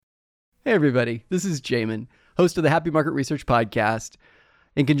Hey, everybody. This is Jamin, host of the Happy Market Research Podcast.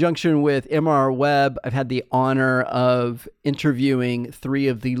 In conjunction with MR Web, I've had the honor of interviewing three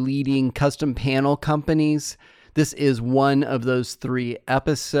of the leading custom panel companies. This is one of those three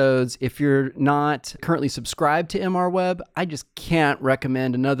episodes. If you're not currently subscribed to MR Web, I just can't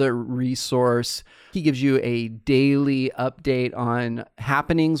recommend another resource. He gives you a daily update on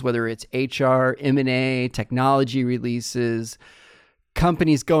happenings, whether it's HR, M&A, technology releases,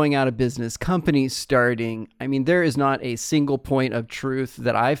 companies going out of business, companies starting. I mean, there is not a single point of truth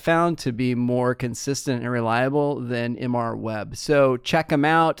that I've found to be more consistent and reliable than MR Web. So check them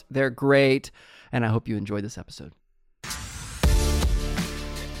out. They're great. And I hope you enjoy this episode.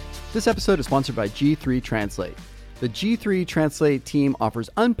 This episode is sponsored by G3 Translate. The G3 Translate team offers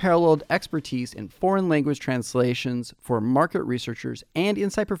unparalleled expertise in foreign language translations for market researchers and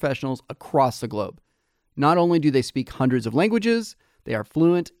insight professionals across the globe. Not only do they speak hundreds of languages, they are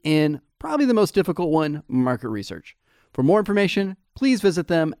fluent in probably the most difficult one, market research. For more information, please visit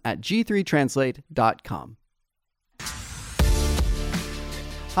them at g3translate.com.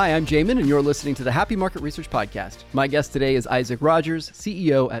 Hi, I'm Jamin, and you're listening to the Happy Market Research Podcast. My guest today is Isaac Rogers,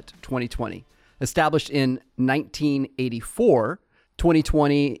 CEO at 2020. Established in 1984,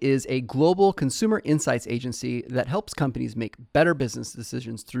 2020 is a global consumer insights agency that helps companies make better business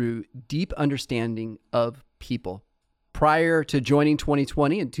decisions through deep understanding of people. Prior to joining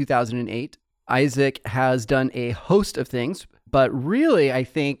 2020 in 2008, Isaac has done a host of things, but really, I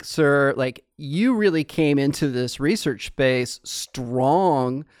think, sir, you really came into this research space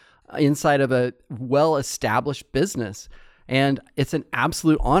strong inside of a well-established business. And it's an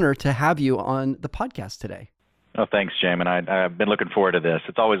absolute honor to have you on the podcast today. Oh, thanks, Jamin. I've been looking forward to this.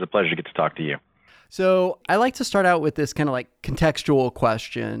 It's always a pleasure to get to talk to you. So I like to start out with this kind of contextual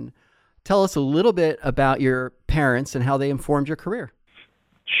question. Tell us a little bit about your parents and how they informed your career.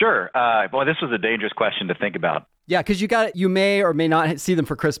 Sure. Well, this was a dangerous question to think about. Yeah, because you may or may not see them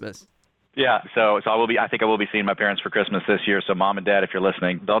for Christmas. Yeah, so I think I will be seeing my parents for Christmas this year. So Mom and Dad, if you're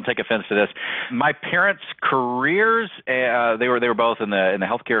listening, don't take offense to this. My parents' careers, they were both in the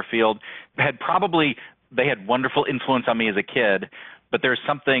healthcare field. They had wonderful influence on me as a kid. But there's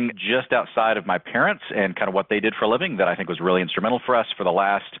something just outside of my parents and kind of what they did for a living that I think was really instrumental for us. For the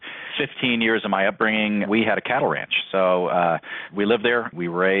last 15 years of my upbringing, we had a cattle ranch. So we lived there. We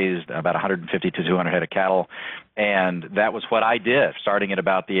raised about 150 to 200 head of cattle. And that was what I did. Starting at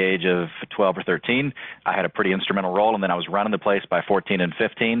about the age of 12 or 13, I had a pretty instrumental role, and then I was running the place by 14 and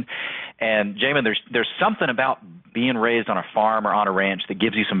 15. And Jamin, there's something about being raised on a farm or on a ranch that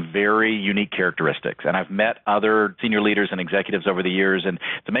gives you some very unique characteristics. And I've met other senior leaders and executives over the years, and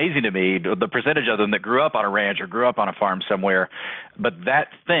it's amazing to me the percentage of them that grew up on a ranch or grew up on a farm somewhere. But that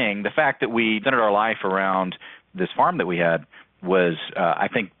thing, the fact that we centered our life around this farm that we had was, I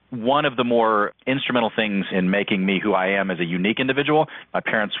think, one of the more instrumental things in making me who I am as a unique individual. My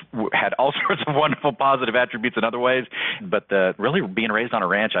parents had all sorts of wonderful positive attributes in other ways, but really being raised on a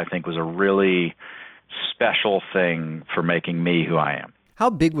ranch, I think, was a really special thing for making me who I am. How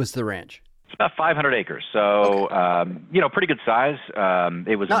big was the ranch? It's about 500 acres, so okay. Pretty good size.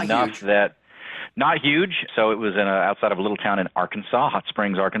 It was Not enough huge. that. Not huge. So it was outside of a little town in Arkansas, Hot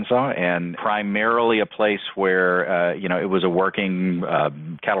Springs, Arkansas, and primarily a place where, it was a working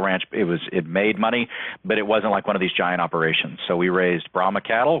cattle ranch. It made money, but it wasn't like one of these giant operations. So we raised Brahma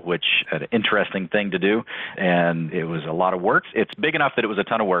cattle, which is an interesting thing to do, and it was a lot of work. It's big enough that it was a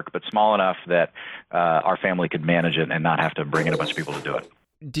ton of work, but small enough that our family could manage it and not have to bring in a bunch of people to do it.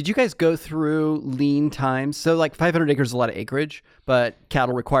 Did you guys go through lean times? So 500 acres is a lot of acreage, but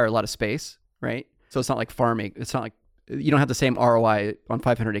cattle require a lot of space, right? So it's not like farming. It's not like you don't have the same ROI on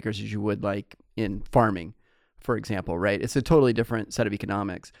 500 acres as you would in farming, for example, right? It's a totally different set of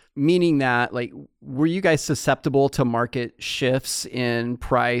economics. Meaning that were you guys susceptible to market shifts in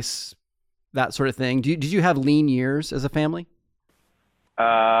price, that sort of thing? Did you have lean years as a family?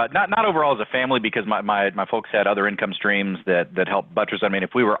 Not overall as a family, because my folks had other income streams that helped buttress. I mean,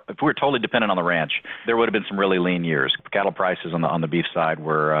 if we were totally dependent on the ranch, there would have been some really lean years. Cattle prices on the beef side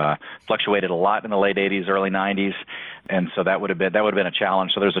were fluctuated a lot in the late 80s, early 90s, and so that would have been a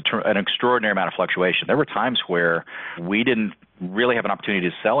challenge. So there's an extraordinary amount of fluctuation. There were times where we didn't really have an opportunity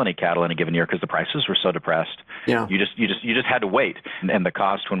to sell any cattle in a given year because the prices were so depressed. Yeah. You just had to wait. And the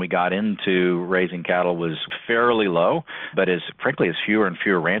cost when we got into raising cattle was fairly low, but as fewer and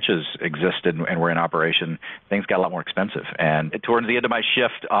fewer ranches existed and were in operation, things got a lot more expensive. And towards the end of my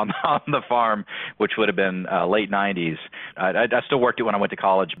shift on the farm, which would have been late 90s, I still worked it when I went to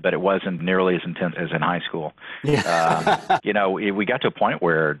college, but it wasn't nearly as intense as in high school. Yeah. We got to a point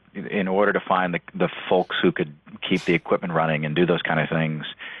where in order to find the folks who could keep the equipment running and do those kind of things,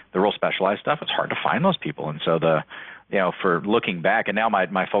 the real specialized stuff, it's hard to find those people. And so for looking back, and now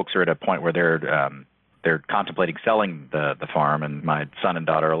my folks are at a point where they're contemplating selling the farm, and my son and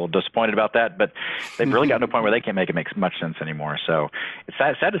daughter are a little disappointed about that, but they've really gotten to a point where they can't make it make much sense anymore. So it's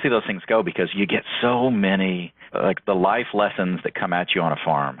sad to see those things go, because you get so many, like the life lessons that come at you on a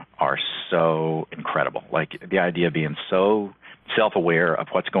farm are so incredible. Like the idea of being so self-aware of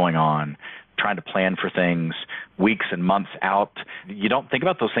what's going on, trying to plan for things weeks and months out. You don't think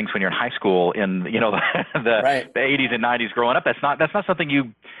about those things when you're in high school in the Right. the 80s and 90s growing up. That's not something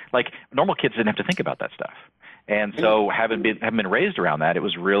you, like, normal kids didn't have to think about that stuff. And so having been raised around that, it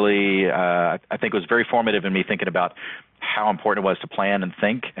was really I think it was very formative in me thinking about how important it was to plan and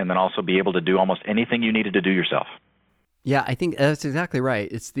think, and then also be able to do almost anything you needed to do yourself. Yeah, I think that's exactly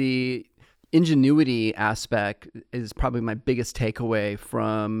right. It's the ingenuity aspect is probably my biggest takeaway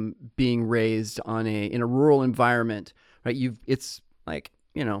from being raised in a rural environment, right? It's like,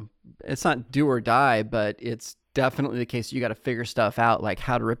 it's not do or die, but it's definitely the case. You got to figure stuff out, like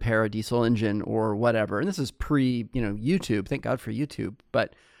how to repair a diesel engine or whatever. And this is pre, YouTube. Thank God for YouTube.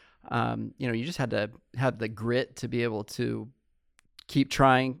 But you just had to have the grit to be able to keep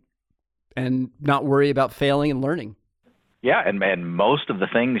trying and not worry about failing and learning. Yeah, and most of the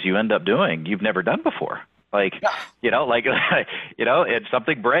things you end up doing, you've never done before. If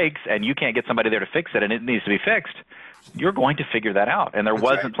something breaks and you can't get somebody there to fix it and it needs to be fixed, you're going to figure that out. And there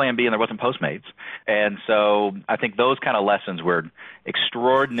wasn't Plan B and there wasn't Postmates. And so I think those kind of lessons were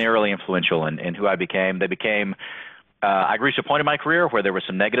extraordinarily influential in who I became. I reached a point in my career where there were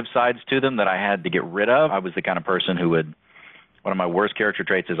some negative sides to them that I had to get rid of. I was the kind of person one of my worst character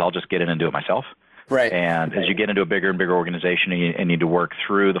traits is I'll just get in and do it myself. Right. And as you get into a bigger and bigger organization and need to work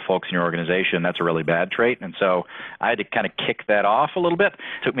through the folks in your organization, that's a really bad trait. And so I had to kind of kick that off a little bit.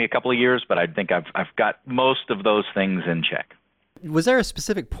 It took me a couple of years, but I think I've got most of those things in check. Was there a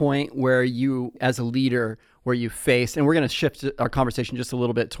specific point where you, as a leader, where you faced, and we're going to shift our conversation just a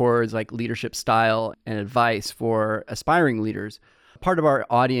little bit towards like leadership style and advice for aspiring leaders. Part of our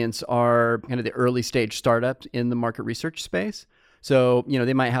audience are kind of the early stage startups in the market research space. So,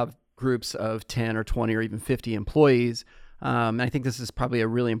 they might have groups of 10 or 20 or even 50 employees. And I think this is probably a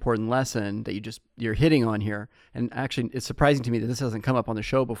really important lesson that you're hitting on here. And actually, it's surprising to me that this hasn't come up on the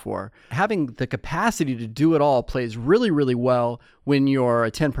show before. Having the capacity to do it all plays really, really well when you're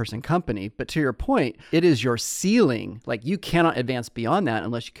a 10-person company. But to your point, it is your ceiling. Like, you cannot advance beyond that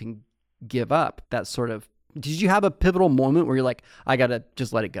unless you can give up that sort of. Did you have a pivotal moment where you're like, I got to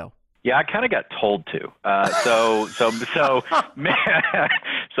just let it go? Yeah, I kind of got told to. So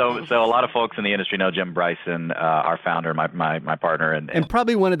a lot of folks in the industry know Jim Bryson, our founder, my partner, and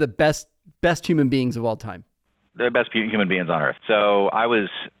probably one of the best human beings of all time. The best human beings on earth. So I was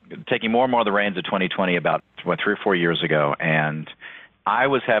taking more and more of the reins of 2020 about 3 or 4 years ago, and I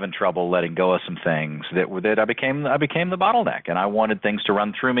was having trouble letting go of some things that I became the bottleneck, and I wanted things to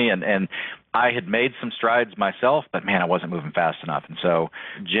run through me, and I had made some strides myself, but man, I wasn't moving fast enough. And so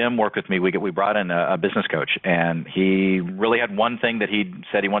Jim worked with me. We brought in a business coach, and he really had one thing that he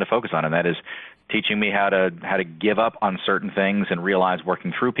said he wanted to focus on, and that is teaching me how to give up on certain things and realize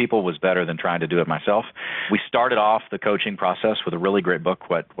working through people was better than trying to do it myself. We started off the coaching process with a really great book,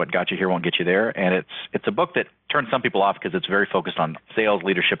 What Got You Here Won't Get You There. And it's a book that turns some people off because it's very focused on sales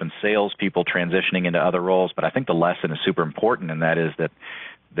leadership and sales people transitioning into other roles. But I think the lesson is super important, and that is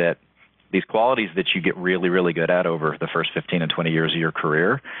that these qualities that you get really, really good at over the first 15 and 20 years of your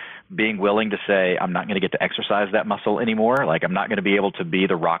career, being willing to say, I'm not going to get to exercise that muscle anymore. Like, I'm not going to be able to be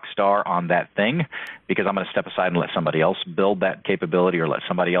the rock star on that thing because I'm going to step aside and let somebody else build that capability or let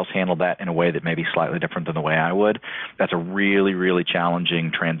somebody else handle that in a way that may be slightly different than the way I would. That's a really, really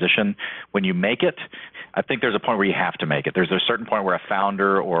challenging transition. When you make it, I think there's a point where you have to make it. There's a certain point where a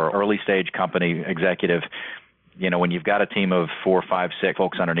founder or early stage company executive, when you've got a team of 4, 5, 6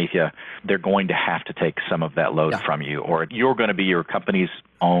 folks underneath you, they're going to have to take some of that load from you, or you're going to be your company's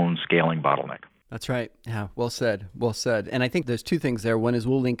own scaling bottleneck. That's right. Yeah, well said. Well said. And I think there's two things there. One is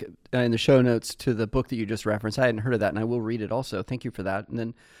we'll link in the show notes to the book that you just referenced. I hadn't heard of that, and I will read it also. Thank you for that. And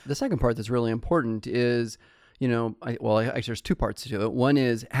then the second part that's really important is, actually there's two parts to it. One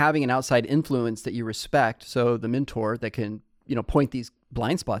is having an outside influence that you respect, so the mentor that can, point these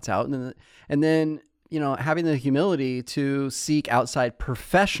blind spots out, and then having the humility to seek outside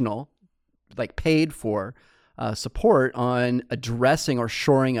professional, like paid for support on addressing or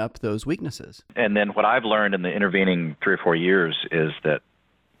shoring up those weaknesses. And then what I've learned in the intervening 3 or 4 years is that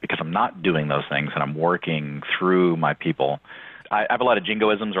because I'm not doing those things and I'm working through my people, I have a lot of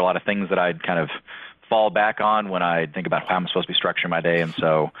jingoisms or a lot of things that I'd kind of fall back on when I think about how I'm supposed to be structuring my day. And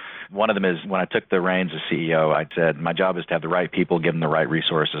so one of them is when I took the reins as CEO, I said, my job is to have the right people, give them the right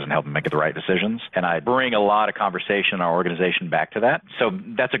resources, and help them make the right decisions. And I bring a lot of conversation in our organization back to that. So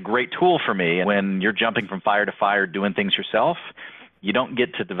that's a great tool for me. When you're jumping from fire to fire, doing things yourself, you don't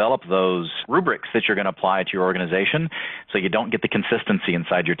get to develop those rubrics that you're going to apply to your organization. So you don't get the consistency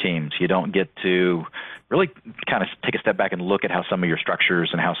inside your teams. You don't get to really kind of take a step back and look at how some of your structures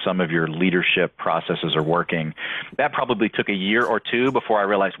and how some of your leadership processes are working. That probably took a year or two before I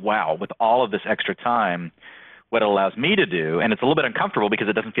realized, wow, with all of this extra time, what it allows me to do, and it's a little bit uncomfortable because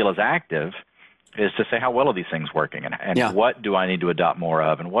it doesn't feel as active, is to say, how well are these things working, and what do I need to adopt more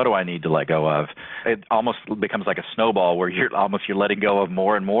of, and what do I need to let go of? It almost becomes like a snowball where you're letting go of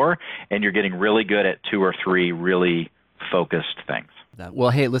more and more, and you're getting really good at 2 or 3 really focused things.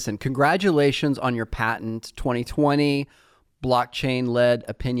 Well, hey, listen, congratulations on your patent 2020 blockchain-led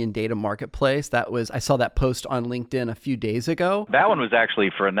opinion data marketplace. I saw that post on LinkedIn a few days ago. That one was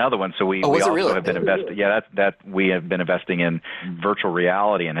actually for another one. So we also really? have been investing. Yeah, that we have been investing in virtual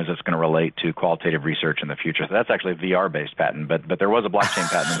reality and as it's going to relate to qualitative research in the future. So that's actually a VR-based patent, but there was a blockchain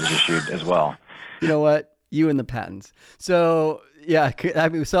patent that was issued as well. You know what? You and the patents. So yeah,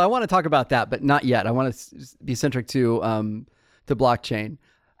 so I want to talk about that, but not yet. I want to be centric to blockchain.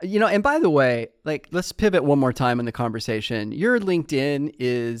 And by the way, let's pivot one more time in the conversation. Your LinkedIn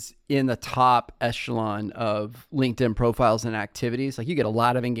is in the top echelon of LinkedIn profiles and activities. You get a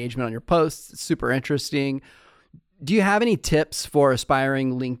lot of engagement on your posts. It's super interesting. Do you have any tips for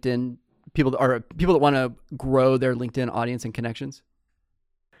aspiring LinkedIn people that want to grow their LinkedIn audience and connections?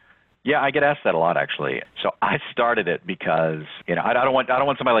 Yeah, I get asked that a lot, actually. So I started it because, I don't want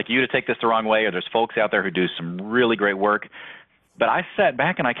somebody like you to take this the wrong way, or there's folks out there who do some really great work. But I sat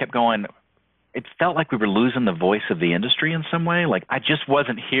back and I kept going, it felt like we were losing the voice of the industry in some way. I just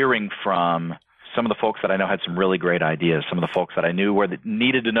wasn't hearing from some of the folks that I know had some really great ideas, some of the folks that I knew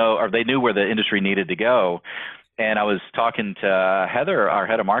needed to know, or they knew where the industry needed to go. And I was talking to Heather, our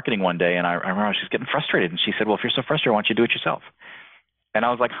head of marketing, one day, and I remember she was getting frustrated. And she said, well, if you're so frustrated, why don't you do it yourself? And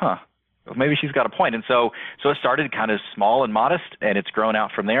I was like, well, maybe she's got a point. And so it started kind of small and modest, and it's grown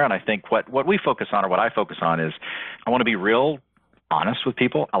out from there. And I think what we focus on, or what I focus on, is I want to be real honest with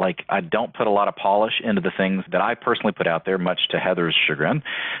people. I don't put a lot of polish into the things that I personally put out there, much to Heather's chagrin.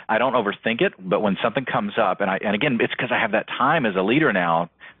 I don't overthink it, but when something comes up, and again, it's because I have that time as a leader now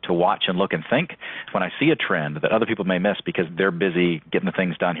to watch and look and think. When I see a trend that other people may miss because they're busy getting the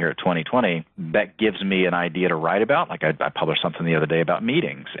things done here at 2020, that gives me an idea to write about. I published something the other day about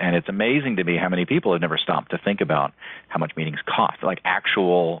meetings, and it's amazing to me how many people have never stopped to think about how much meetings cost,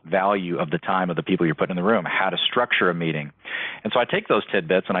 actual value of the time of the people you're putting in the room, how to structure a meeting. And so I take those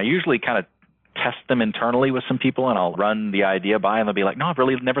tidbits, and I usually kind of test them internally with some people, and I'll run the idea by, and they'll be like, no, I've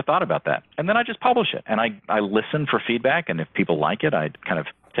really never thought about that. And then I just publish it, and I listen for feedback, and if people like it, I kind of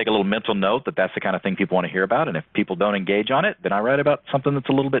take a little mental note that that's the kind of thing people want to hear about. And if people don't engage on it, then I write about something that's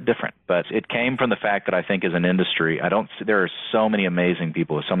a little bit different. But it came from the fact that I think as an industry, there are so many amazing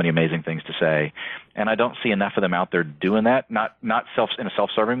people with so many amazing things to say. And I don't see enough of them out there doing that, not in a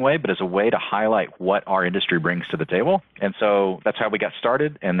self-serving way, but as a way to highlight what our industry brings to the table. And so that's how we got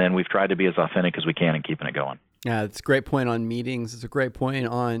started. And then we've tried to be as authentic as we can and keeping it going. Yeah, it's a great point on meetings. It's a great point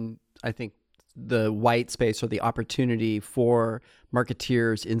on, I think, the white space or the opportunity for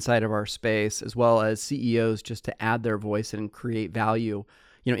marketeers inside of our space, as well as CEOs, just to add their voice and create value,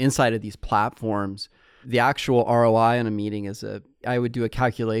 inside of these platforms. The actual ROI on a meeting I would do a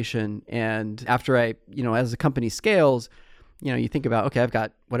calculation, and after as the company scales, you think about, okay, I've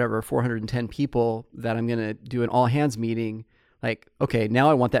got 410 people that I'm going to do an all hands meeting. Okay, now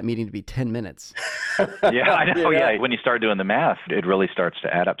I want that meeting to be 10 minutes. Yeah, I know. Yeah. When you start doing the math, it really starts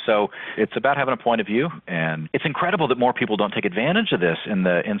to add up. So it's about having a point of view. And it's incredible that more people don't take advantage of this in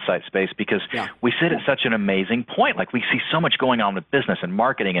the insight space, because we sit at such an amazing point. We see so much going on with business and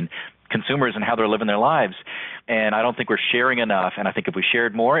marketing and consumers and how they're living their lives. And I don't think we're sharing enough. And I think if we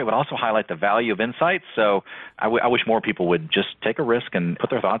shared more, it would also highlight the value of insights. So I wish more people would just take a risk and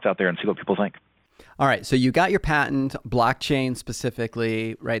put their thoughts out there and see what people think. All right, so you got your patent, blockchain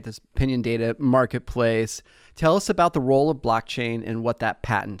specifically, right? This opinion data marketplace. Tell us about the role of blockchain and what that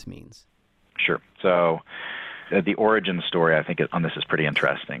patent means. Sure. So the origin story, I think, on this is pretty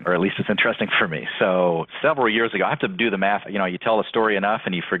interesting, or at least it's interesting for me. So several years ago, I have to do the math. You tell a story enough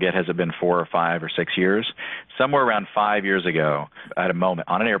and you forget, has it been 4 or 5 or 6 years? Somewhere around 5 years ago, I had a moment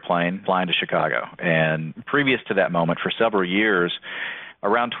on an airplane flying to Chicago. And previous to that moment, for several years,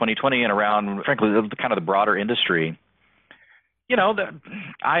 around 2020 and around, frankly, kind of the broader industry,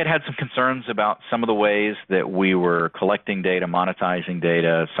 I had some concerns about some of the ways that we were collecting data, monetizing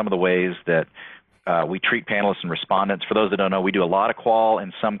data, some of the ways that We treat panelists and respondents. For those that don't know, we do a lot of qual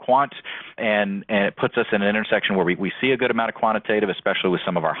and some quant, and it puts us in an intersection where we see a good amount of quantitative, especially with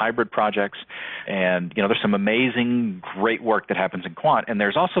some of our hybrid projects. And, there's some amazing, great work that happens in quant. And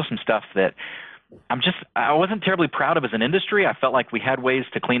there's also some stuff that I wasn't terribly proud of as an industry. I felt like we had ways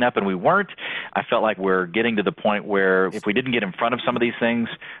to clean up and we weren't. I felt like we're getting to the point where if we didn't get in front of some of these things,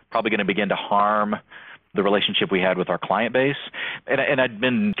 probably going to begin to harm the relationship we had with our client base. And I'd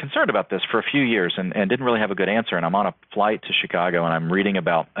been concerned about this for a few years and didn't really have a good answer. And I'm on a flight to Chicago and I'm reading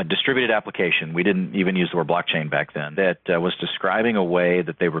about a distributed application. We didn't even use the word blockchain back then, that was describing a way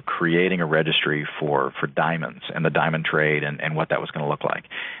that they were creating a registry for diamonds and the diamond trade and what that was going to look like.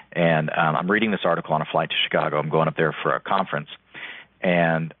 And I'm reading this article on a flight to Chicago. I'm going up there for a conference.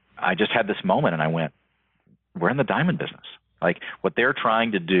 And I just had this moment and I went, we're in the diamond business. Like what they're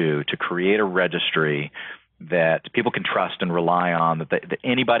trying to do to create a registry that people can trust and rely on, that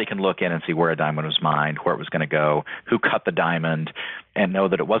anybody can look in and see where a diamond was mined, where it was going to go, who cut the diamond, and know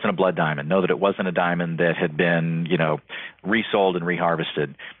that it wasn't a blood diamond, know that it wasn't a diamond that had been, resold and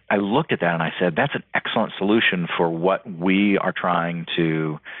reharvested. I looked at that and I said, that's an excellent solution for what we are trying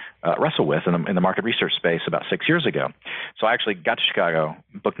to wrestle with in the market research space about 6 years ago. So I actually got to Chicago,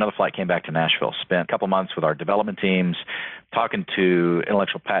 booked another flight, came back to Nashville, spent a couple months with our development teams, talking to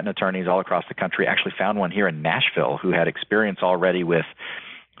intellectual patent attorneys all across the country. Actually found one here in Nashville who had experience already with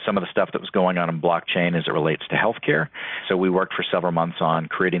some of the stuff that was going on in blockchain as it relates to healthcare. So we worked for several months on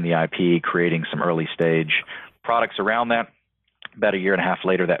creating the IP, creating some early stage products around that. About a year and a half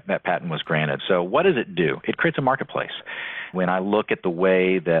later, that patent was granted. So what does it do? It creates a marketplace. When I look at the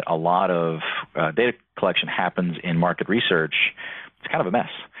way that a lot of data collection happens in market research, it's kind of a mess.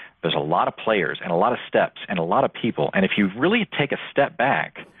 There's a lot of players and a lot of steps and a lot of people. And if you really take a step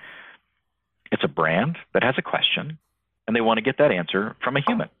back, it's a brand that has a question, and they want to get that answer from a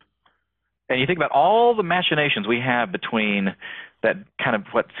human. And you think about all the machinations we have between that kind of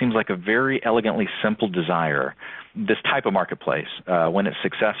what seems like a very elegantly simple desire, this type of marketplace, when it's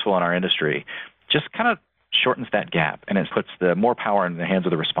successful in our industry, just kind of shortens that gap, and it puts the more power in the hands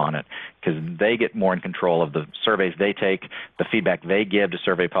of the respondent because they get more in control of the surveys they take, the feedback they give to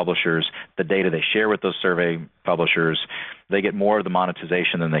survey publishers, the data they share with those survey publishers. They get more of the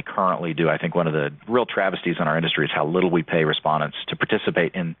monetization than they currently do. I think one of the real travesties in our industry is how little we pay respondents to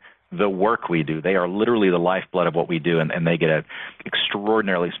participate in the work we do. They are literally the lifeblood of what we do, and they get an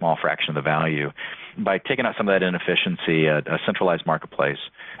extraordinarily small fraction of the value. By taking out some of that inefficiency, a centralized marketplace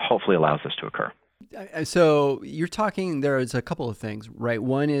hopefully allows this to occur. So you're talking, there's a couple of things, right?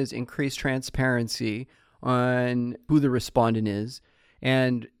 One is increased transparency on who the respondent is,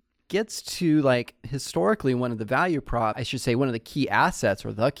 and gets to historically one of the value prop, I should say one of the key assets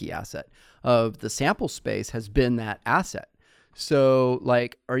or the key asset of the sample space has been that asset. So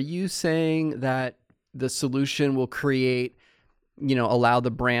are you saying that the solution will create, allow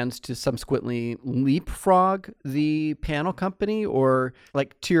the brands to subsequently leapfrog the panel company? Or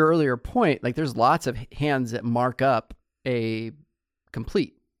to your earlier point, there's lots of hands that mark up a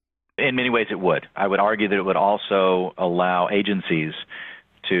complete. In many ways it would. I would argue that it would also allow agencies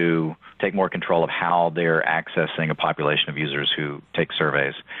to take more control of how they're accessing a population of users who take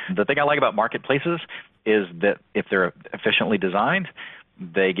surveys. The thing I like about marketplaces is that if they're efficiently designed,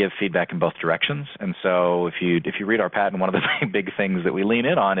 they give feedback in both directions. And so if you read our patent, one of the big things that we lean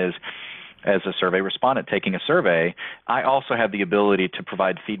in on is, as a survey respondent taking a survey, I also have the ability to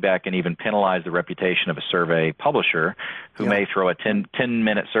provide feedback and even penalize the reputation of a survey publisher who may throw a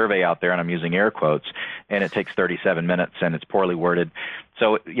 10-minute survey out there, and I'm using air quotes, and it takes 37 minutes and it's poorly worded.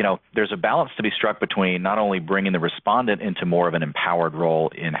 So, there's a balance to be struck between not only bringing the respondent into more of an empowered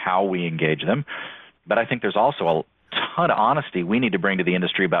role in how we engage them, but I think there's also a ton of honesty we need to bring to the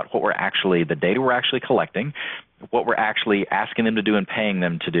industry about what the data we're actually collecting, what we're actually asking them to do and paying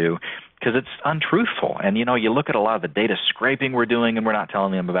them to do, because it's untruthful. And, you look at a lot of the data scraping we're doing and we're not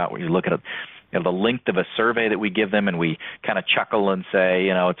telling them about. When you look at the length of a survey that we give them and we kind of chuckle and say,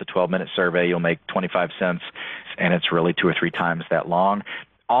 it's a 12-minute survey, you'll make 25 cents, and it's really 2 or 3 times that long.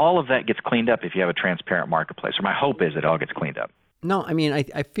 All of that gets cleaned up if you have a transparent marketplace, or my hope is it all gets cleaned up. No, I mean,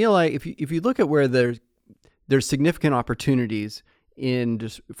 I feel like if you look at where there's significant opportunities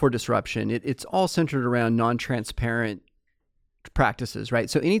for disruption, it's all centered around non-transparent practices,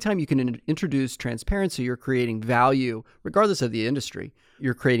 right? So anytime you can introduce transparency, you're creating value, regardless of the industry.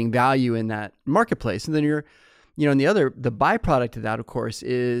 You're creating value in that marketplace, and then and the byproduct of that, of course,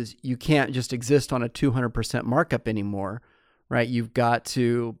 is you can't just exist on a 200% markup anymore, right? You've got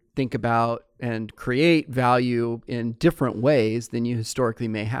to think about and create value in different ways than you historically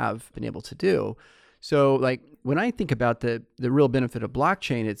may have been able to do. So when I think about the real benefit of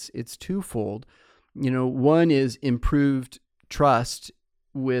blockchain, it's twofold. One is improved trust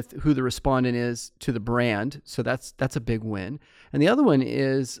with who the respondent is to the brand. So that's a big win. And the other one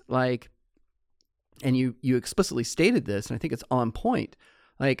is like, and you explicitly stated this, and I think it's on point,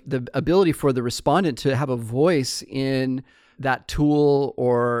 like the ability for the respondent to have a voice in that tool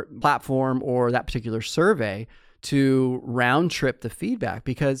or platform or that particular survey to round trip the feedback.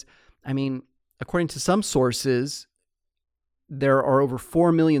 Because, I mean, according to some sources, there are over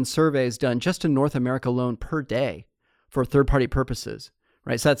 4 million surveys done just in North America alone per day for third-party purposes,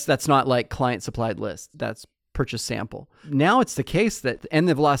 right? So that's not like client-supplied lists. That's purchase sample. Now it's the case that, and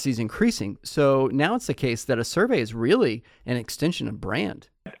the velocity is increasing. So now it's the case that a survey is really an extension of brand.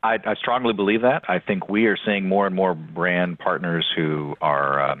 I strongly believe that. I think we are seeing more and more brand partners who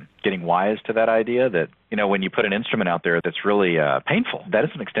are getting wise to that idea that, when you put an instrument out there that's really painful, that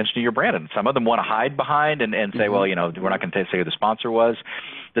is an extension of your brand. And some of them want to hide behind and say, well, we're not going to say who the sponsor was.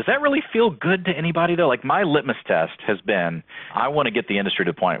 Does that really feel good to anybody, though? Like, my litmus test has been, I want to get the industry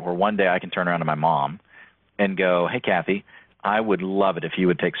to the point where one day I can turn around to my mom and go, hey, Kathy, I would love it if you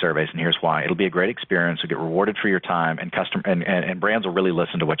would take surveys, and here's why. It'll be a great experience. You'll get rewarded for your time, and and brands will really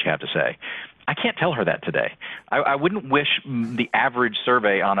listen to what you have to say. I can't tell her that today. I wouldn't wish the average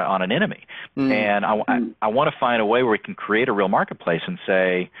survey on an enemy. And I want to find a way where we can create a real marketplace and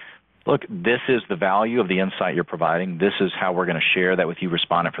say, look, this is the value of the insight you're providing. This is how we're going to share that with you,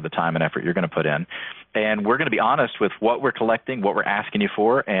 respondent, for the time and effort you're going to put in. And we're going to be honest with what we're collecting, what we're asking you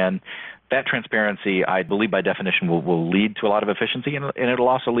for, and that transparency, I believe by definition, will lead to a lot of efficiency, and it'll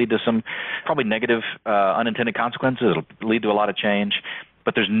also lead to some probably negative unintended consequences. It'll lead to a lot of change.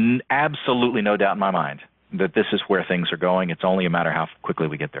 But there's absolutely no doubt in my mind that this is where things are going. It's only a matter how quickly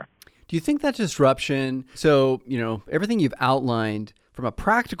we get there. Do you think that disruption, so, everything you've outlined from a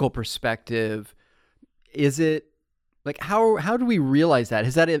practical perspective, is it, like, how do we realize that?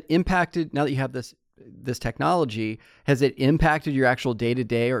 Has that impacted, now that you have this technology, has it impacted your actual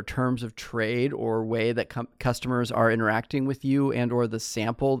day-to-day or terms of trade or way that customers are interacting with you and or the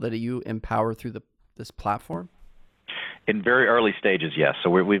sample that you empower through this platform? In very early stages, yes. So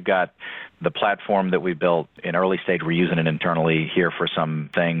we've got the platform that we built in early stage. We're using it internally here for some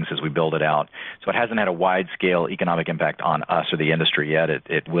things as we build it out. So it hasn't had a wide-scale economic impact on us or the industry yet.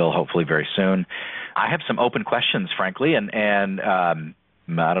 It will hopefully very soon. I have some open questions, frankly, and I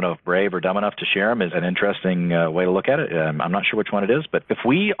don't know if brave or dumb enough to share them is an interesting way to look at it. I'm not sure which one it is, but if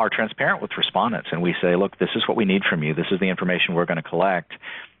we are transparent with respondents and we say, look, this is what we need from you, this is the information we're going to collect,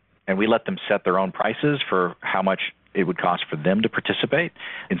 and we let them set their own prices for how much it would cost for them to participate,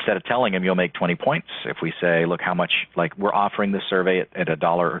 instead of telling them you'll make 20 points, if we say, look, how much, like, we're offering this survey at $1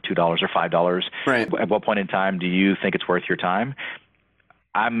 or $2 or $5, right. At what point in time do you think it's worth your time?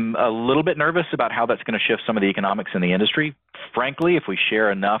 I'm a little bit nervous about how that's going to shift some of the economics in the industry. Frankly, if we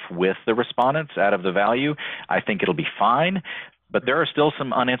share enough with the respondents out of the value, I think it'll be fine. But there are still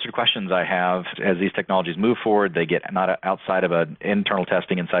some unanswered questions I have as these technologies move forward. They get not outside of an internal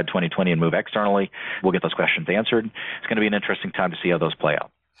testing inside 2020 and move externally. We'll get those questions answered. It's going to be an interesting time to see how those play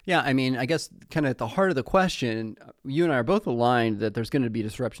out. Yeah, I mean, I guess kind of at the heart of the question, you and I are both aligned that there's going to be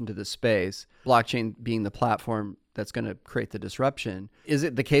disruption to this space, blockchain being the platform that's going to create the disruption. Is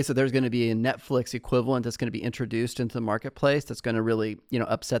it the case that there's going to be a Netflix equivalent that's going to be introduced into the marketplace that's going to really,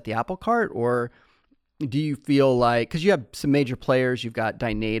 upset the apple cart? Or do you feel like, because you have some major players, you've got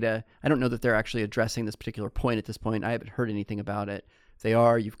Dynata. I don't know that they're actually addressing this particular point at this point. I haven't heard anything about it. If they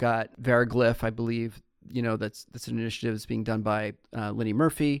are, you've got Veriglyph, I believe, that's an initiative that's being done by Lenny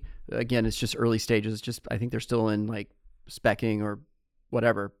Murphy. Again, it's just early stages. I think they're still in like specking or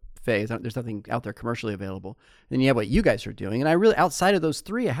whatever phase. There's nothing out there commercially available. And then you have what you guys are doing. And I really, outside of those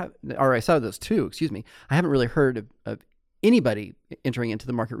three, outside of those two, I haven't really heard of anybody entering into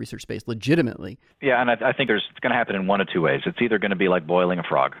the market research space legitimately. Yeah, and I think it's going to happen in one of two ways. It's either going to be like boiling a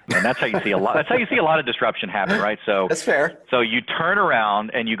frog, and that's how you see a lot. That's how you see a lot of disruption happen, right? So that's fair. So you turn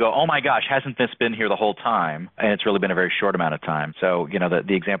around and you go, "Oh my gosh, hasn't this been here the whole time?" And it's really been a very short amount of time. So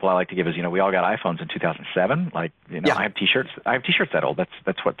the example I like to give is, we all got iPhones in 2007. Like, yeah. I have T-shirts. that old.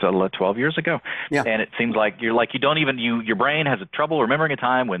 That's what 12 years ago. Yeah. And it seems like your brain has trouble remembering a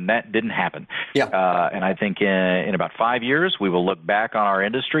time when that didn't happen. Yeah. And I think in about 5 years we will look back on our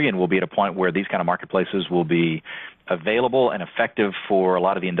industry and we'll be at a point where these kind of marketplaces will be available and effective for a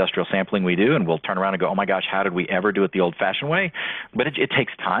lot of the industrial sampling we do, and we'll turn around and go, oh my gosh, how did we ever do it the old-fashioned way? But it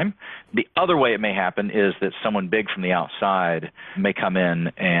takes time. The other way it may happen is that someone big from the outside may come in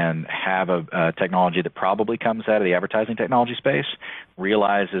and have a technology that probably comes out of the advertising technology space,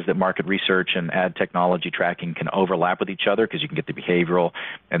 realizes that market research and ad technology tracking can overlap with each other because you can get the behavioral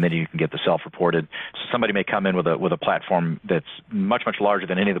and then you can get the self-reported. So somebody may come in with a platform that's much, much larger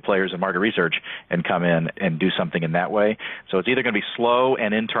than any of the players in market research and come in and do something in that way. So it's either going to be slow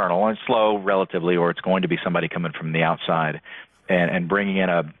and internal, and slow relatively, or it's going to be somebody coming from the outside and bringing in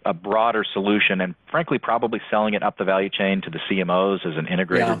a broader solution and, frankly, probably selling it up the value chain to the CMOs as an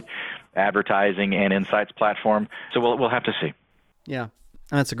integrated advertising and insights platform. So we'll have to see. Yeah,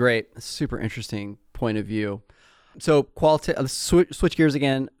 that's a great, super interesting point of view. So switch gears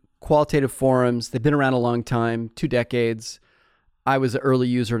again, qualitative forums, they've been around a long time, 2 decades. I was an early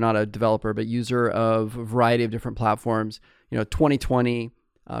user, not a developer, but user of a variety of different platforms. 2020,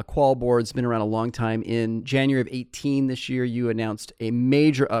 Qualboard's been around a long time. In January of 2018 this year, you announced a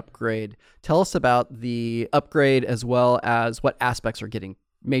major upgrade. Tell us about the upgrade as well as what aspects are getting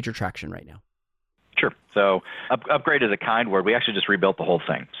major traction right now. Sure. So upgrade is a kind word. We actually just rebuilt the whole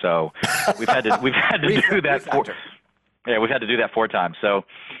thing. So we've had to do that. We've had to do that 4 times. So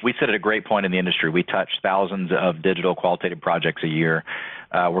we sit at a great point in the industry. We touch thousands of digital qualitative projects a year.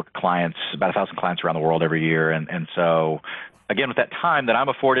 We're clients, about 1,000 clients around the world every year. And so, again, with that time that I'm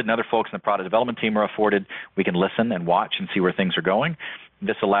afforded and other folks in the product development team are afforded, we can listen and watch and see where things are going.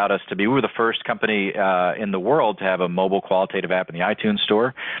 This allowed us we were the first company in the world to have a mobile qualitative app in the iTunes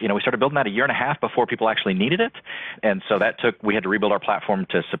store. We started building that a year and a half before people actually needed it. And so we had to rebuild our platform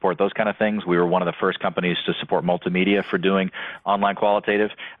to support those kind of things. We were one of the first companies to support multimedia for doing online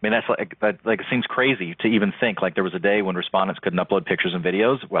qualitative. I mean, it seems crazy to even think like there was a day when respondents couldn't upload pictures and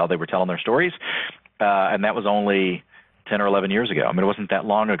videos while they were telling their stories. And that was only 10 or 11 years ago. I mean, it wasn't that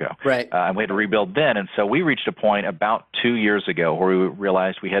long ago. Right. And we had to rebuild then. And so we reached a point about 2 years ago where we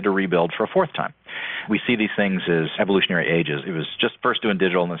realized we had to rebuild for a 4th time. We see these things as evolutionary ages. It was just first doing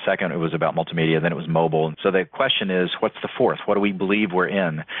digital, and the second it was about multimedia, then it was mobile. And so the question is, what's the 4th? What do we believe we're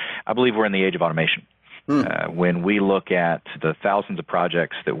in? I believe we're in the age of automation. When we look at the thousands of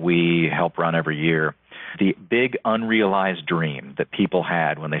projects that we help run every year, the big unrealized dream that people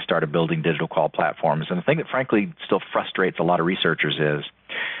had when they started building digital qual platforms, and the thing that frankly still frustrates a lot of researchers is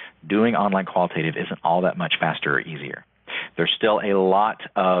doing online qualitative isn't all that much faster or easier. There's still a lot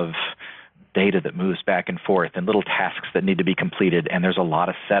of data that moves back and forth and little tasks that need to be completed, and there's a lot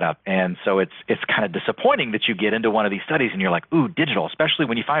of setup. And so it's kind of disappointing that you get into one of these studies and you're like, ooh, digital, especially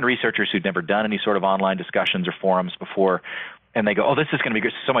when you find researchers who've never done any sort of online discussions or forums before, and they go, oh, this is going to be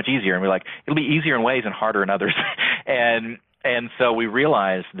so much easier. And we're like, it'll be easier in ways and harder in others. And so we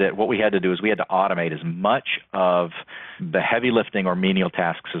realized that what we had to do is we had to automate as much of the heavy lifting or menial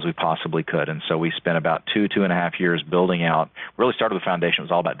tasks as we possibly could. And so we spent about 2.5 years building out, really started with the foundation. It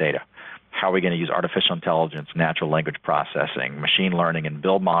was all about data. How are we going to use artificial intelligence, natural language processing, machine learning, and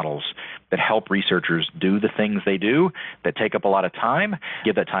build models that help researchers do the things they do that take up a lot of time,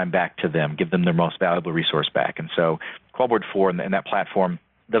 give that time back to them, give them their most valuable resource back. And so Qualboard 4 and that platform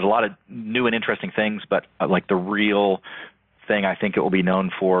does a lot of new and interesting things, but like the real thing I think it will be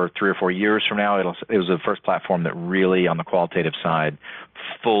known for 3 or 4 years from now, it was the first platform that really, on the qualitative side,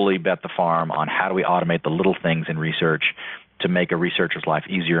 fully bet the farm on how do we automate the little things in research to make a researcher's life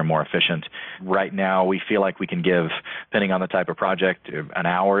easier and more efficient. Right now, we feel like we can give, depending on the type of project, an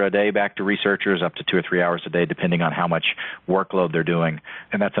hour a day back to researchers, up to 2 or 3 hours a day, depending on how much workload they're doing.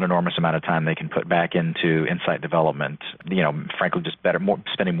 And that's an enormous amount of time they can put back into insight development, frankly, just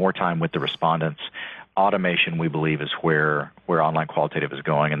spending more time with the respondents. Automation, we believe, is where online qualitative is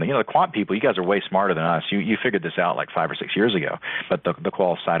going. And the quant people, you guys are way smarter than us. You figured this out like 5 or 6 years ago, but the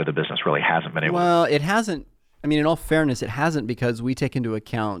qual side of the business really hasn't been able to. Well, it hasn't. I mean, in all fairness, it hasn't, because we take into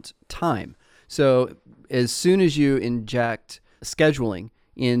account time. So as soon as you inject scheduling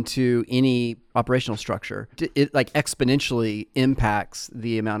into any operational structure, it like exponentially impacts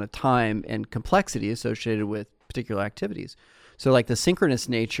the amount of time and complexity associated with particular activities. So like the synchronous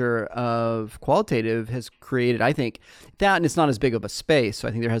nature of qualitative has created, I think, that, and it's not as big of a space. So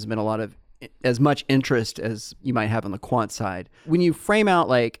I think there hasn't been as much interest as you might have on the quant side. When you frame out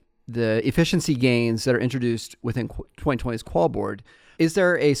like the efficiency gains that are introduced within 2020's Qualboard, is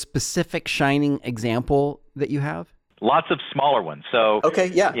there a specific shining example that you have? Lots of smaller ones. So, okay,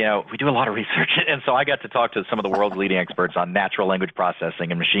 yeah. We do a lot of research. And so I got to talk to some of the world's leading experts on natural language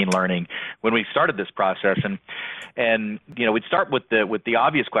processing and machine learning when we started this process. And we'd start with the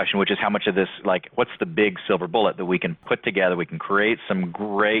obvious question, which is how much of this, like, what's the big silver bullet that we can put together? We can create some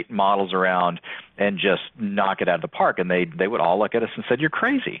great models around and just knock it out of the park. And they would all look at us and said, you're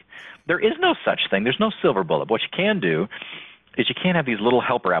crazy. There is no such thing. There's no silver bullet. What you can do is you can't have these little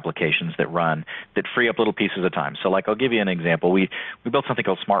helper applications that run that free up little pieces of time. So, like, I'll give you an example. We built something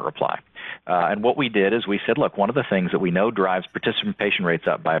called Smart Reply. And what we did is we said, look, one of the things that we know drives participation rates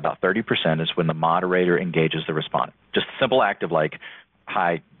up by about 30% is when the moderator engages the respondent. Just a simple act of like,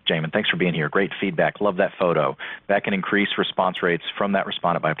 hi, Jamin, thanks for being here. Great feedback. Love that photo. That can increase response rates from that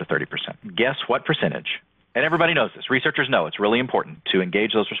respondent by up to 30%. Guess what percentage? And everybody knows this. Researchers know it's really important to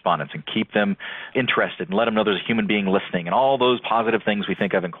engage those respondents and keep them interested and let them know there's a human being listening and all those positive things we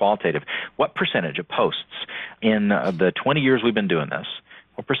think of in qualitative. What percentage of posts in the 20 years we've been doing this,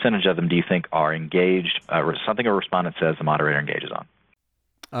 what percentage of them do you think are engaged, something a respondent says the moderator engages on?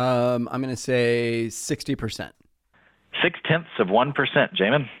 I'm going to say 60%. 0.6%,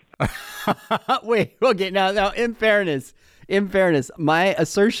 Jamin. Wait, okay. Now, in fairness, my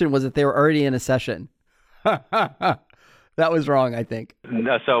assertion was that they were already in a session. That was wrong, I think.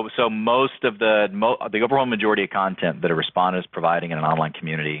 No, so most of the overwhelming majority of content that a respondent is providing in an online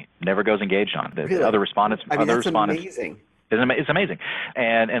community never goes engaged on. The really? Other respondents, that's amazing. It's amazing,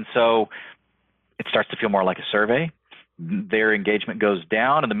 and so it starts to feel more like a survey. Their engagement goes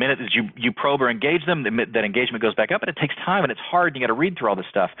down, and the minute that you probe or engage them, that engagement goes back up, and it takes time, and it's hard, and you got to read through all this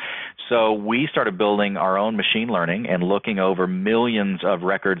stuff. So we started building our own machine learning and looking over millions of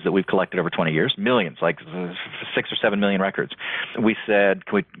records that we've collected over 20 years, millions, like 6 or 7 million records. We said,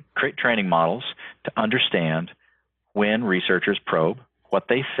 can we create training models to understand when researchers probe, what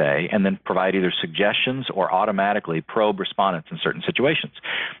they say, and then provide either suggestions or automatically probe respondents in certain situations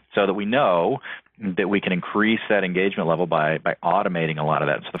so that we know that we can increase that engagement level by automating a lot of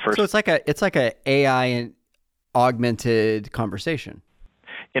that. So it's like a AI and augmented conversation.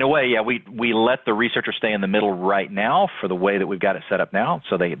 In a way, yeah, we let the researcher stay in the middle right now for the way that we've got it set up now.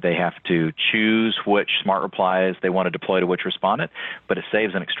 So they have to choose which smart replies they want to deploy to which respondent, but it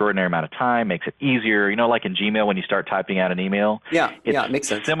saves an extraordinary amount of time, makes it easier. Like in Gmail when you start typing out an email. Yeah, it makes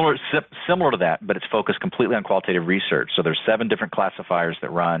sense. Similar to that, but it's focused completely on qualitative research. So there's 7 different classifiers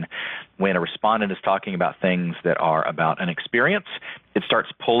that run when a respondent is talking about things that are about an experience. It starts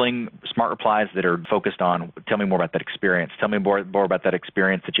pulling smart replies that are focused on, tell me more about that experience. Tell me more about that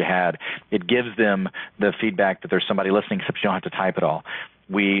experience that you had. It gives them the feedback that there's somebody listening, except you don't have to type it all.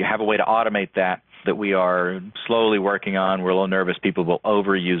 We have a way to automate that we are slowly working on. We're a little nervous people will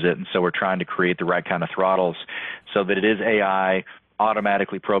overuse it, and so we're trying to create the right kind of throttles so that it is AI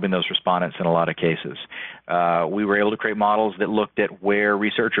automatically probing those respondents in a lot of cases. We were able to create models that looked at where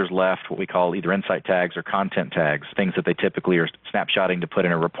researchers left what we call either insight tags or content tags, things that they typically are snapshotting to put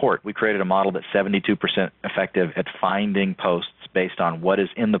in a report. We created a model that's 72% effective at finding posts based on what is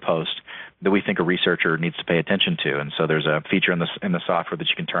in the post that we think a researcher needs to pay attention to. And so there's a feature in the software that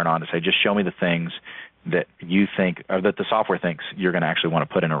you can turn on to say, just show me the things that you think, or that the software thinks you're going to actually want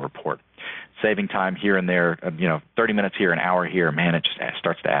to put in a report. Saving time here and there, 30 minutes here, an hour here, man, it just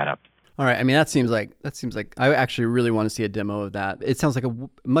starts to add up. All right. I mean, that seems like I actually really want to see a demo of that. It sounds like a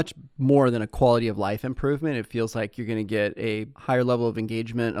much more than a quality of life improvement. It feels like you're going to get a higher level of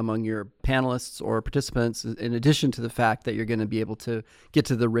engagement among your panelists or participants, in addition to the fact that you're going to be able to get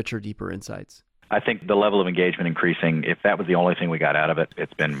to the richer, deeper insights. I think the level of engagement increasing, if that was the only thing we got out of it,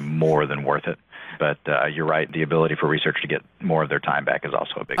 it's been more than worth it. But you're right, the ability for researchers to get more of their time back is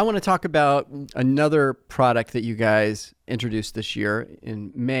also a big. I want to talk about another product that you guys introduced this year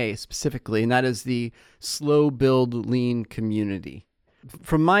in May specifically, and that is the Slow Build Lean community.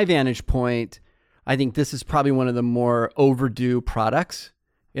 From my vantage point, I think this is probably one of the more overdue products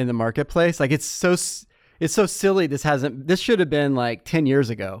in the marketplace. Like it's so silly. This should have been like 10 years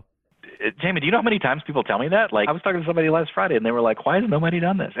ago. Jamie, do you know how many times people tell me that? Like, I was talking to somebody last Friday, and they were like, why has nobody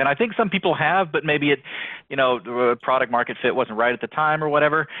done this? And I think some people have, but maybe the product market fit wasn't right at the time or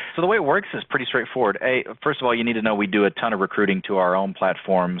whatever. So the way it works is pretty straightforward. First of all, you need to know we do a ton of recruiting to our own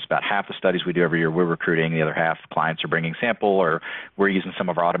platforms. About half the studies we do every year, we're recruiting. The other half, clients are bringing sample, or we're using some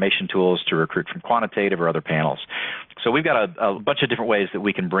of our automation tools to recruit from quantitative or other panels. So we've got a bunch of different ways that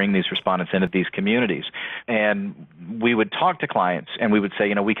we can bring these respondents into these communities. And we would talk to clients, and we would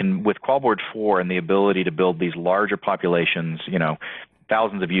say, we can, with Qualboard 4 and the ability to build these larger populations,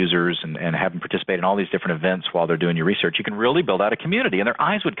 thousands of users and have them participate in all these different events while they're doing your research, you can really build out a community. And their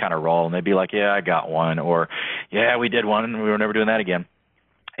eyes would kind of roll, and they'd be like, yeah, I got one, or yeah, we did one, and we were never doing that again.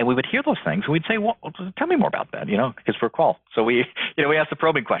 And we would hear those things, and we'd say, "Well, tell me more about that," because we're qual. So we asked the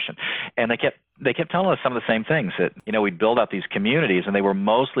probing question, and they kept telling us some of the same things, that we'd build out these communities, and they were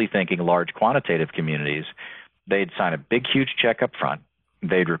mostly thinking large quantitative communities. They'd sign a big, huge check up front.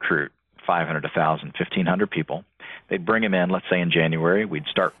 They'd recruit 500, 1,000, 1,500 people. They'd bring them in, let's say in January. We'd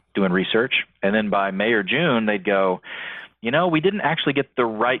start doing research, and then by May or June, they'd go, we didn't actually get the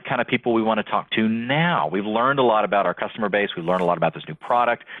right kind of people we want to talk to now. We've learned a lot about our customer base. We've learned a lot about this new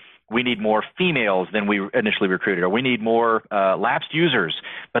product. We need more females than we initially recruited, or we need more lapsed users.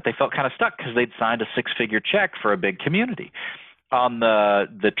 But they felt kind of stuck because they'd signed a six-figure check for a big community. On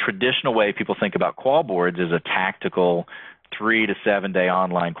the traditional way people think about qual boards is a tactical 3 to 7 day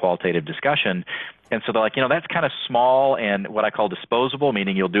online qualitative discussion. And so they're like, that's kind of small and what I call disposable,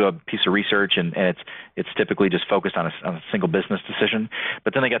 meaning you'll do a piece of research and it's typically just focused on a single business decision.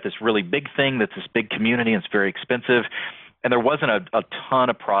 But then they got this really big thing that's this big community and it's very expensive. And there wasn't a ton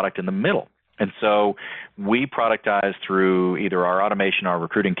of product in the middle. And so we productized through either our automation, our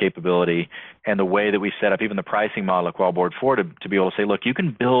recruiting capability, and the way that we set up even the pricing model at Qualboard 4 to be able to say, look, you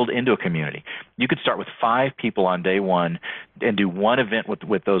can build into a community. You could start with 5 people on day 1 and do one event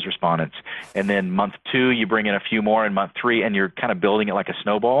with those respondents. And then month 2, you bring in a few more, in month 3, and you're kind of building it like a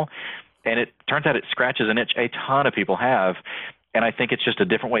snowball. And it turns out it scratches an itch a ton of people have. And I think it's just a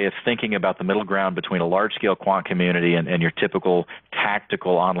different way of thinking about the middle ground between a large-scale quant community and your typical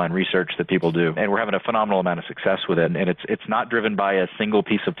tactical online research that people do. And we're having a phenomenal amount of success with it. And it's not driven by a single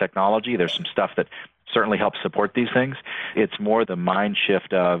piece of technology. There's some stuff that certainly helps support these things. It's more the mind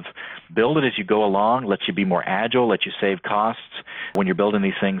shift of build it as you go along, let you be more agile, let you save costs when you're building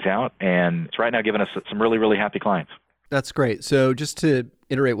these things out. And it's right now giving us some really, really happy clients. That's great. So just to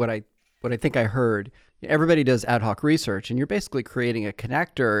iterate what I think I heard, everybody does ad hoc research, and you're basically creating a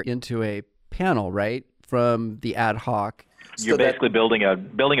connector into a panel, right? From the ad hoc. You're basically building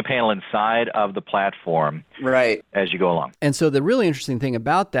a panel inside of the platform, right, as you go along. And so the really interesting thing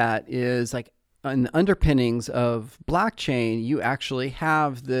about that is, like, in the underpinnings of blockchain, you actually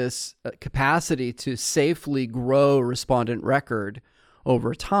have this capacity to safely grow respondent record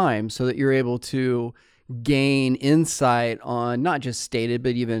over time so that you're able to gain insight on not just stated,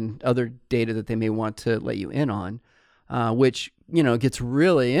 but even other data that they may want to let you in on, which, gets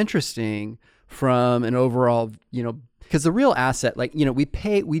really interesting from an overall, because the real asset, like,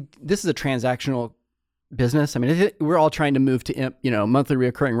 this is a transactional business. I mean, we're all trying to move to, monthly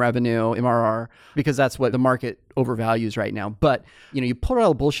recurring revenue, MRR, because that's what the market overvalues right now. But, you put all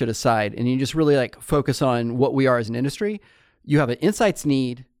the bullshit aside and you just really focus on what we are as an industry. You have an insights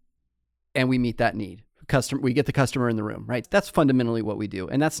need and we meet that need. We get the customer in the room, right? That's fundamentally what we do.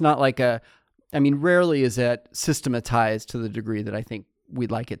 And that's not rarely is that systematized to the degree that I think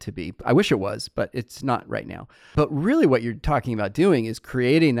we'd like it to be. I wish it was, but it's not right now. But really what you're talking about doing is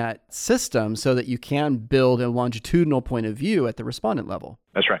creating that system so that you can build a longitudinal point of view at the respondent level.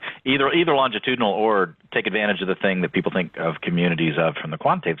 That's right. Either longitudinal or take advantage of the thing that people think of communities of from the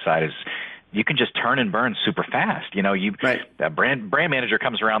quantitative side is you can just turn and burn super fast. Right. A brand manager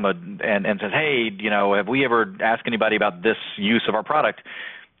comes around and says, hey, have we ever asked anybody about this use of our product?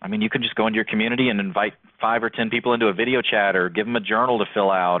 I mean, you can just go into your community and invite 5 or 10 people into a video chat or give them a journal to fill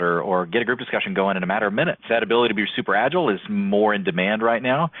out or get a group discussion going in a matter of minutes. That ability to be super agile is more in demand right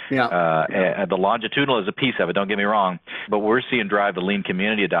now. Yeah. The longitudinal is a piece of it, don't get me wrong. But we're seeing drive the lean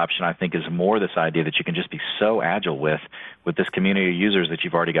community adoption, I think, is more this idea that you can just be so agile with this community of users that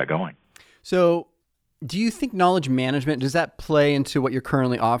you've already got going. So do you think knowledge management, does that play into what you're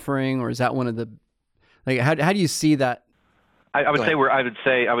currently offering, or is that one of the, how do you see that? I would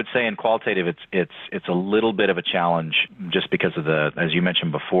say in qualitative, it's a little bit of a challenge just because of as you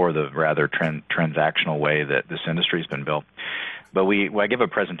mentioned before, the rather transactional way that this industry has been built. But I give a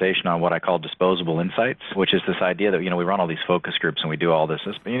presentation on what I call disposable insights, which is this idea that, we run all these focus groups and we do all this,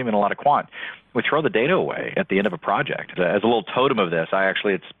 even a lot of quant. We throw the data away at the end of a project. As a little totem of this,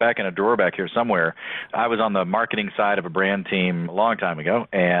 it's back in a drawer back here somewhere. I was on the marketing side of a brand team a long time ago,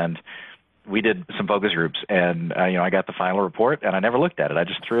 and we did some focus groups, and I got the final report, and I never looked at it. I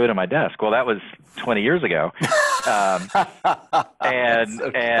just threw it on my desk. Well, that was 20 years ago, and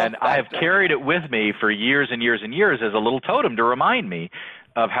I have carried it with me for years and years and years as a little totem to remind me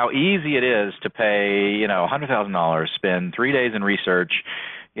of how easy it is to pay $100,000, spend 3 days in research,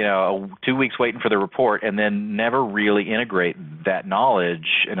 2 weeks waiting for the report, and then never really integrate that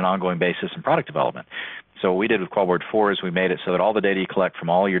knowledge in an ongoing basis in product development. So what we did with Qualboard 4 is we made it so that all the data you collect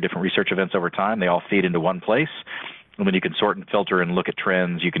from all your different research events over time, they all feed into one place. And then you can sort and filter and look at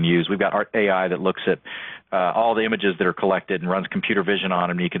trends you can use. We've got AI that looks at all the images that are collected and runs computer vision on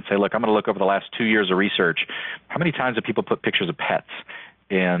them. And you can say, look, I'm going to look over the last 2 years of research. How many times have people put pictures of pets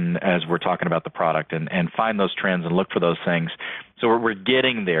in as we're talking about the product and find those trends and look for those things. So we're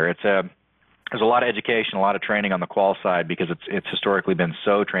getting there. There's a lot of education, a lot of training on the qual side because it's historically been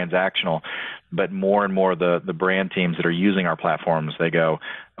so transactional, but more and more the brand teams that are using our platforms, they go,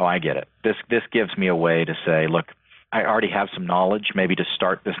 oh, I get it. This gives me a way to say, look, I already have some knowledge maybe to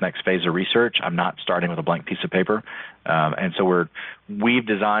start this next phase of research. I'm not starting with a blank piece of paper. And so we've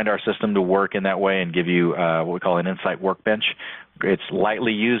designed our system to work in that way and give you what we call an insight workbench. It's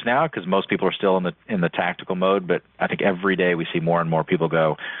lightly used now because most people are still in the tactical mode, but I think every day we see more and more people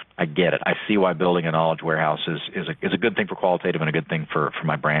go, I get it. I see why building a knowledge warehouse is a good thing for qualitative and a good thing for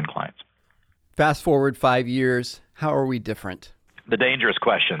my brand clients. Fast forward 5 years, how are we different? The dangerous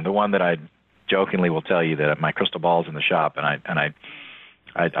question, the one that I jokingly will tell you that my crystal ball's in the shop, and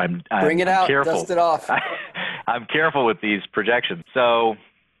I'm bring it out, careful. Dust it off. I'm careful with these projections. So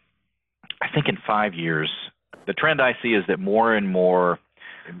I think in 5 years, the trend I see is that more and more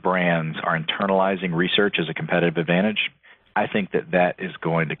brands are internalizing research as a competitive advantage. I think that is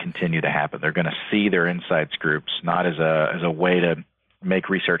going to continue to happen. They're going to see their insights groups not as a way to make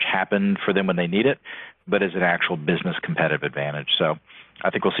research happen for them when they need it, but as an actual business competitive advantage. So I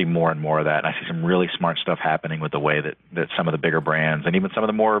think we'll see more and more of that. And I see some really smart stuff happening with the way that some of the bigger brands and even some of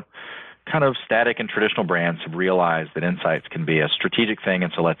the more kind of static and traditional brands have realized that insights can be a strategic thing,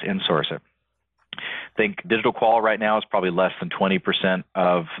 and so let's insource it. I think digital qual right now is probably less than 20%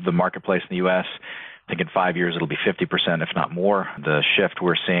 of the marketplace in the U.S. I think in 5 years it'll be 50%, if not more. The shift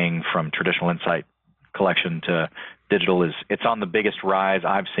we're seeing from traditional insight collection to digital it's on the biggest rise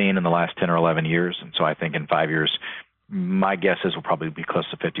I've seen in the last 10 or 11 years. And so I think in 5 years, my guess is we'll probably be close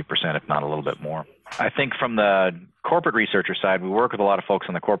to 50%, if not a little bit more. I think from the corporate researcher side, we work with a lot of folks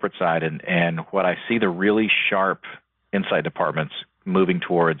on the corporate side, and what I see the really sharp insight departments moving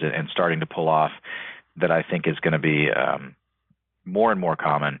towards and starting to pull off that I think is going to be more and more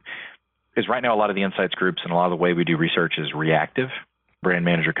common is right now a lot of the insights groups and a lot of the way we do research is reactive. Brand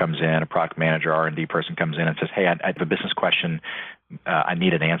manager comes in, a product manager, R&D person comes in and says, hey, I have a business question. I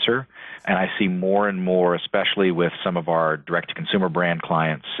need an answer. And I see more and more, especially with some of our direct-to-consumer brand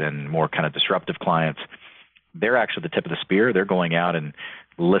clients and more kind of disruptive clients, they're actually the tip of the spear. They're going out and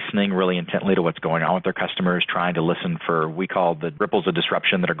listening really intently to what's going on with their customers, trying to listen for, we call the ripples of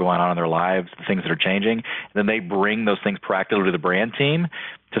disruption that are going on in their lives, the things that are changing. And then they bring those things proactively to the brand team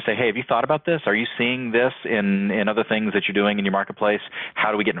to say, hey, have you thought about this? Are you seeing this in other things that you're doing in your marketplace?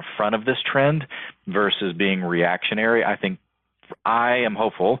 How do we get in front of this trend versus being reactionary? I am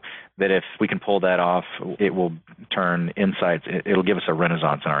hopeful that if we can pull that off, it will turn insights. It'll give us a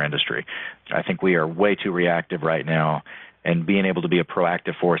renaissance in our industry. I think we are way too reactive right now, and being able to be a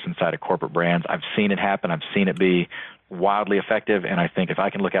proactive force inside of corporate brands, I've seen it happen. I've seen it be wildly effective, and I think if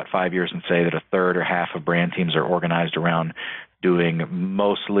I can look at 5 years and say that a third or half of brand teams are organized around doing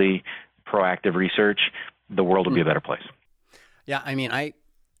mostly proactive research, the world will be a better place. Yeah, I mean, I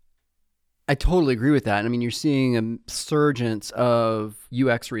totally agree with that. I mean, you're seeing a surgence of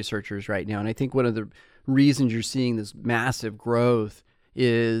UX researchers right now, and I think one of the reasons you're seeing this massive growth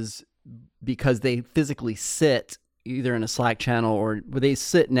is because they physically sit either in a Slack channel or they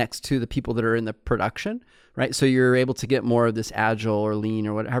sit next to the people that are in the production, right? So you're able to get more of this agile or lean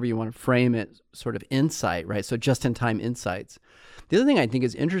or whatever you want to frame it, sort of insight, right? So just-in-time insights. The other thing I think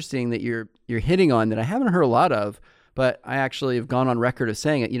is interesting that you're hitting on that I haven't heard a lot of, but I actually have gone on record of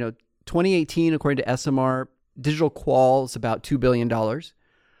saying it. 2018, according to SMR, digital qual is about $2 billion.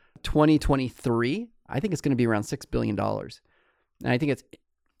 2023, I think it's going to be around $6 billion. And I think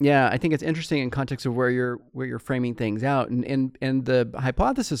it's interesting in context of where you're framing things out, and the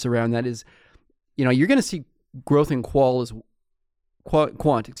hypothesis around that is, you're going to see growth in quant,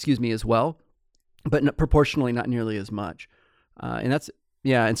 as well, but proportionally not nearly as much,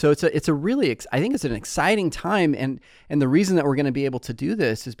 and so it's a really, I think it's an exciting time, and the reason that we're going to be able to do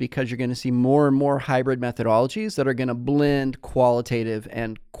this is because you're going to see more and more hybrid methodologies that are going to blend qualitative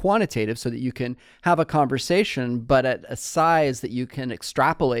and quantitative so that you can have a conversation, but at a size that you can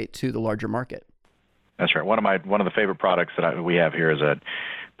extrapolate to the larger market. That's right. One of the favorite products that we have here is a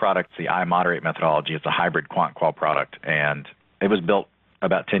product, the iModerate methodology. It's a hybrid quant-qual product, and it was built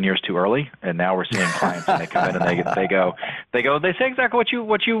about 10 years too early, and now we're seeing clients and they come in and they say exactly what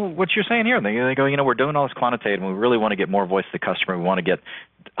you're saying here. They go, we're doing all this quantitative, and we really want to get more voice to the customer. We want to get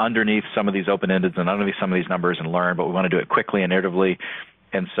underneath some of these open-endeds and underneath some of these numbers and learn, but we want to do it quickly and iteratively.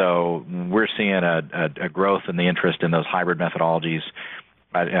 And so we're seeing a growth in the interest in those hybrid methodologies,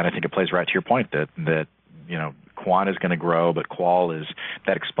 and I think it plays right to your point that quant is going to grow, but qual is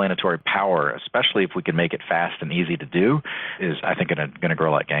that explanatory power, especially if we can make it fast and easy to do, is, I think, going to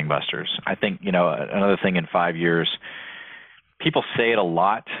grow like gangbusters. I think, another thing in 5 years, People say it a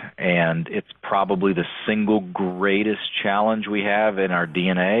lot, and it's probably the single greatest challenge we have in our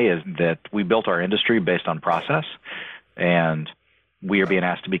DNA is that we built our industry based on process, and we are being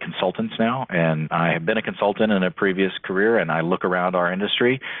asked to be consultants now. And I have been a consultant in a previous career, and I look around our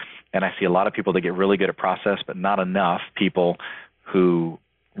industry, and I see a lot of people that get really good at process, but not enough people who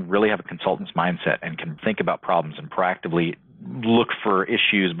really have a consultant's mindset and can think about problems and proactively look for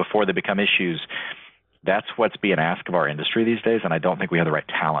issues before they become issues. That's what's being asked of our industry these days, and I don't think we have the right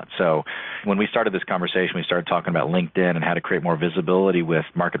talent. So when we started this conversation, we started talking about LinkedIn and how to create more visibility with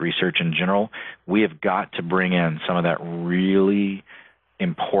market research in general. We have got to bring in some of that really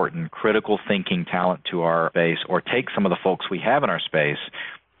important critical thinking talent to our space, or take some of the folks we have in our space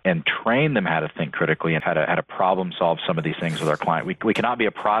and train them how to think critically and how to problem solve some of these things with our client. We cannot be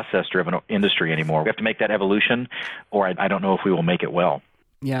a process-driven industry anymore. We have to make that evolution, or I don't know if we will make it well.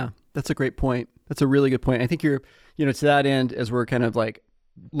 Yeah, that's a great point. That's a really good point. I think you're, to that end, as we're kind of like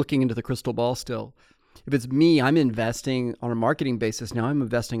looking into the crystal ball still, if it's me, I'm investing on a marketing basis now. I'm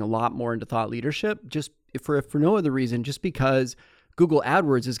investing a lot more into thought leadership, just for no other reason, just because Google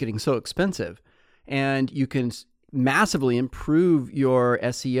AdWords is getting so expensive, and you can massively improve your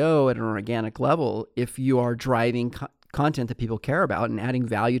SEO at an organic level if you are driving content that people care about and adding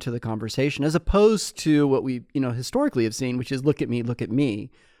value to the conversation, as opposed to what we, historically have seen, which is look at me,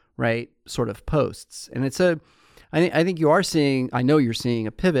 right? Sort of posts. And I think you are seeing, I know you're seeing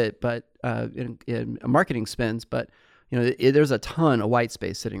a pivot, but in marketing spends, but there's a ton of white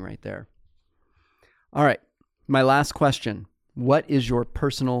space sitting right there. All right. My last question. What is your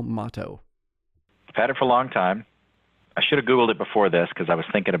personal motto? I've had it for a long time. I should have Googled it before this because I was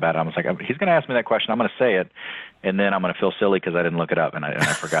thinking about it. I was like, he's going to ask me that question. I'm going to say it, and then I'm going to feel silly because I didn't look it up, and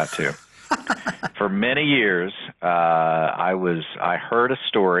I forgot to. For many years, I heard a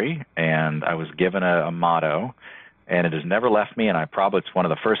story, and I was given a motto, and it has never left me, and it's one of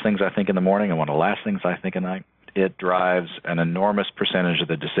the first things I think in the morning and one of the last things I think at night. It drives an enormous percentage of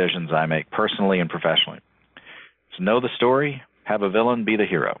the decisions I make personally and professionally. So know the story, have a villain, be the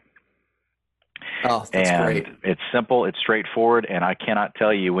hero. Oh, that's great. It's simple, it's straightforward, and I cannot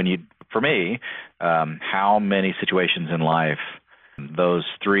tell you for me, how many situations in life those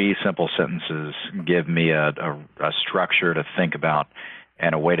three simple sentences give me a structure to think about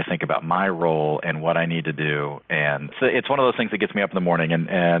and a way to think about my role and what I need to do. And so it's one of those things that gets me up in the morning.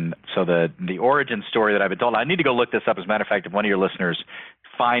 And so the origin story that I've been told, I need to go look this up. As a matter of fact, if one of your listeners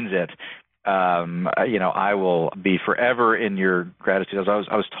finds it, I will be forever in your gratitude. I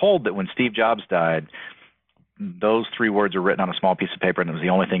was told that when Steve Jobs died, those three words were written on a small piece of paper, and it was the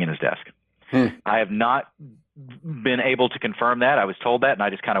only thing in his desk. I have not been able to confirm that. I was told that, and I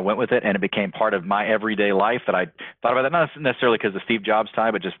just kind of went with it, and it became part of my everyday life that I thought about that, not necessarily because of Steve Jobs'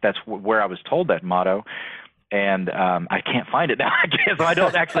 time, but just that's where I was told that motto. And I can't find it now, so I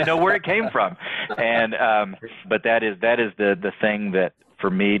don't actually know where it came from. And but that is the thing that, for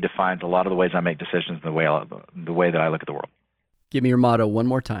me, defines a lot of the ways I make decisions, the way that I look at the world. Give me your motto one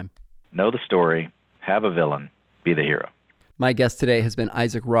more time. Know the story, have a villain, be the hero. My guest today has been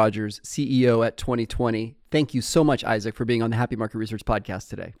Isaac Rogers, CEO at 2020. Thank you so much, Isaac, for being on the Happy Market Research podcast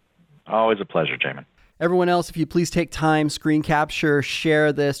today. Always a pleasure, Jamin. Everyone else, if you please take time, screen capture,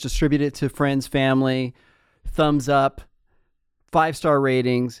 share this, distribute it to friends, family, thumbs up, 5-star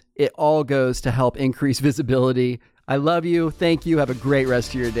ratings. It all goes to help increase visibility. I love you. Thank you. Have a great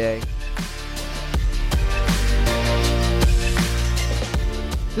rest of your day.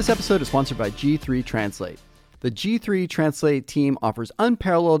 This episode is sponsored by G3 Translate. The G3 Translate team offers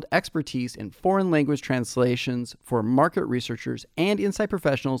unparalleled expertise in foreign language translations for market researchers and insight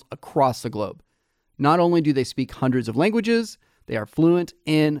professionals across the globe. Not only do they speak hundreds of languages, they are fluent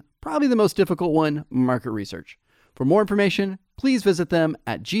in probably the most difficult one, market research. For more information, please visit them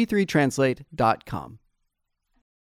at g3translate.com.